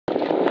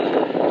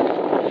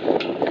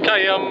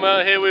Okay,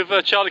 I'm here with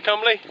Charlie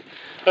Cumbley.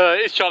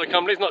 It's Charlie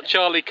Cumbley, it's not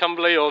Charlie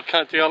Cumbley or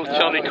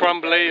Charlie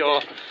Crumbly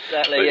or...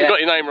 Exactly, but yeah. you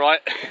got your name right.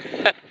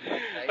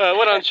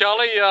 Well done,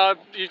 Charlie.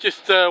 You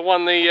just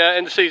won the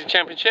end of season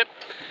championship.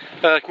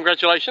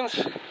 Congratulations.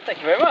 Thank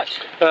you very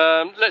much.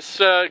 Let's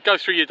go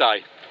through your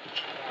day.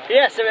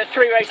 Yeah, so we had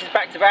 3 races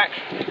back to back,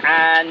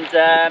 and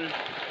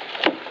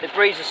the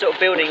breeze was sort of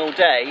building all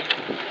day.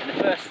 And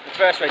the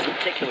first race in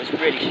particular was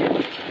really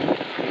short,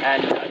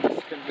 and I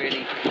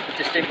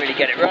just didn't really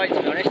get it right,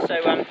 to be honest. So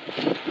I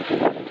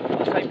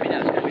was hoping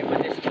that was going to be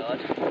my discard.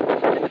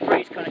 And then the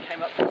breeze kind of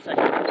came up for the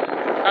second race.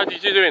 How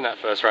did you do in that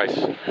first race?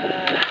 Probably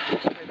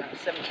about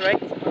 7 to 8,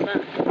 something like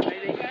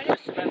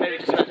that, maybe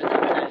just under 10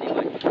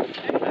 anyway.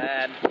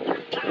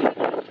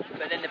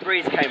 But then the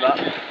breeze came up,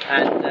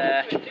 and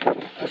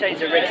I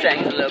changed the rig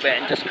settings a little bit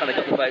and just kind of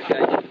got the boat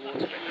going through the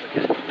water a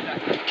bit quicker.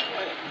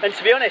 And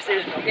to be honest, it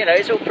was,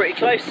 it's all pretty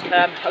close.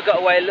 I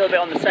got away a little bit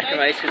on the second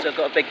race because I've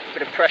got a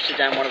bit of pressure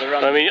down one of the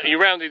runs. I mean, you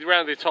rounded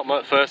the top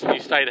mark first and you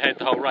stayed ahead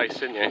the whole race,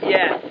 didn't you?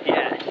 Yeah.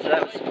 So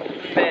that was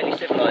fairly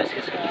civilised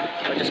because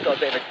I just got a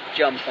bit of a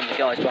jump on the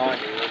guys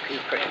behind me. Who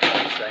were pretty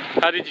close. So.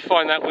 How did you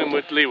find that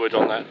windward-leeward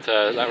on that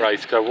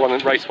race?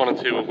 Race 1 and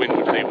 2 were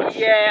windward-leewards.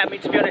 Yeah, I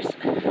mean, to be honest,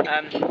 you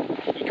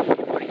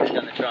probably could have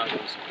done the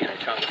triangles,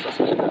 triangle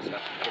sausage and that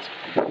stuff.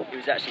 It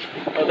was actually,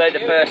 although the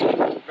first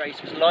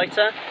race was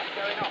lighter,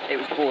 it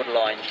was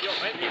borderline,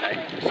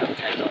 some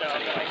 10 knots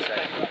anyway, so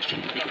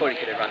you probably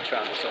could have run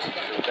triangle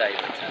sausages all day,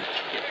 but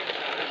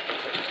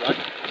such is life.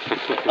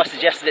 I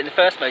suggested it in the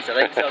first place, I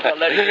think, so I've got a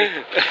load of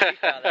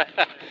grief out there.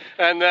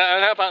 And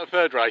how about the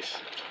third race?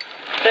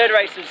 Third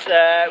race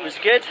was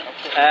good.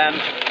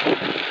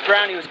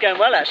 Brownie was going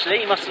well actually.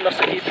 He must have lost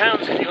a few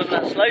pounds because he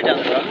wasn't that slow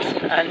down the runs,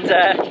 and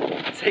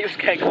so he was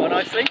going quite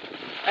nicely.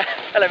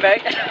 Hello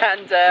mate.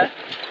 And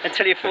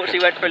until he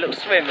unfortunately went for a little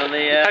swim on the.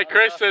 Hey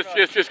Chris,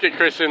 let's just get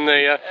Chris in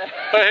the.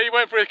 He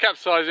went for a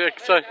capsize here,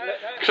 so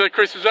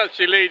Chris was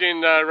actually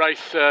leading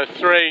race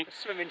 3.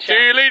 So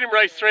you were leading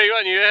race 3,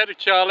 weren't you? Ahead of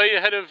Charlie,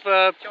 ahead of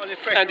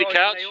Andy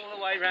Couch. All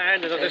the way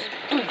round, and I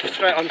just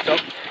straight on top.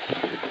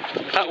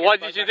 Why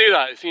did you do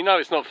that? So you know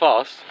it's not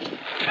fast.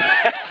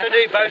 The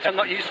new boat, I'm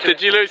not used to.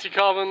 Did you lose your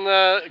carbon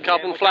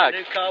flag? The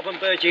new carbon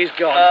budgie is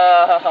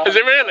gone. Is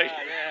it really?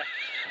 Yeah.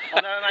 I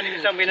know I'm only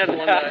going to be another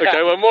one though.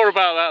 Okay, well more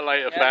about that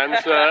later,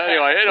 fans.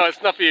 Anyway, it's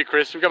enough for you,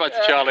 Chris. We'll go back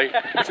to Charlie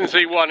since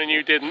he won and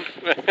you didn't.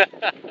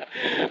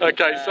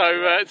 Okay,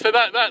 so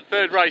that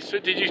third race,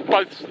 did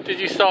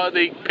you start at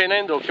the pin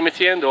end or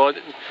committee end or?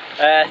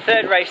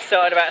 Third race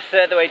started about a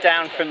third of the way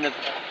down from the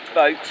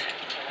boat,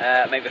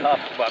 maybe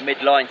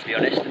mid-line to be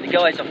honest. And the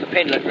guys off the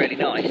pin looked really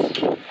nice,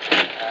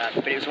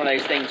 but it was one of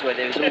those things where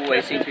there was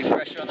always seemed to be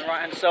pressure on the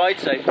right-hand side.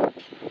 So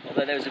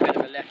although there was a bit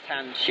of a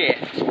left-hand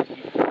shift,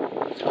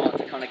 it's hard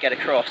to kind of get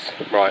across.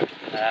 Right.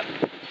 So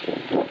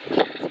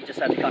you just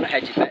had to kind of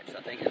hedge your bets,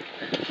 I think.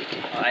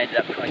 I ended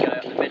up kind of going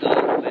up the middle a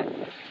little bit,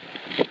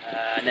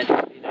 and then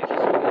just from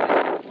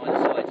either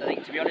sides. I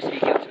think to be honest, if you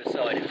go to a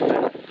side, it was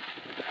better.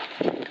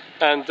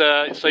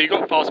 And so you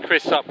got past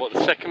Chris up what,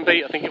 the second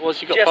beat? I think it was.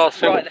 You got just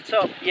past him. Right at the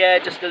top. Yeah,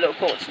 just a little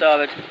port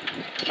starboard.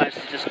 Managed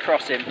to just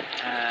cross him,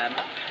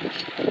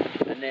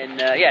 and then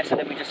so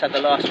then we just had the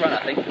last run.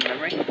 I think from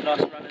memory,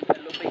 last run and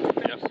a little beat.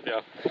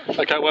 Yeah.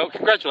 Okay, well,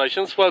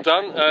 congratulations, well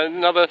done.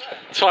 Another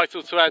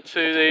title to add to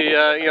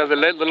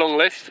the long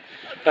list.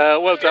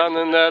 Well done,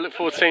 and look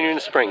forward to seeing you in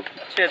the spring.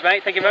 Cheers,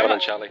 mate. Thank you very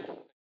much. Well done,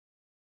 Charlie.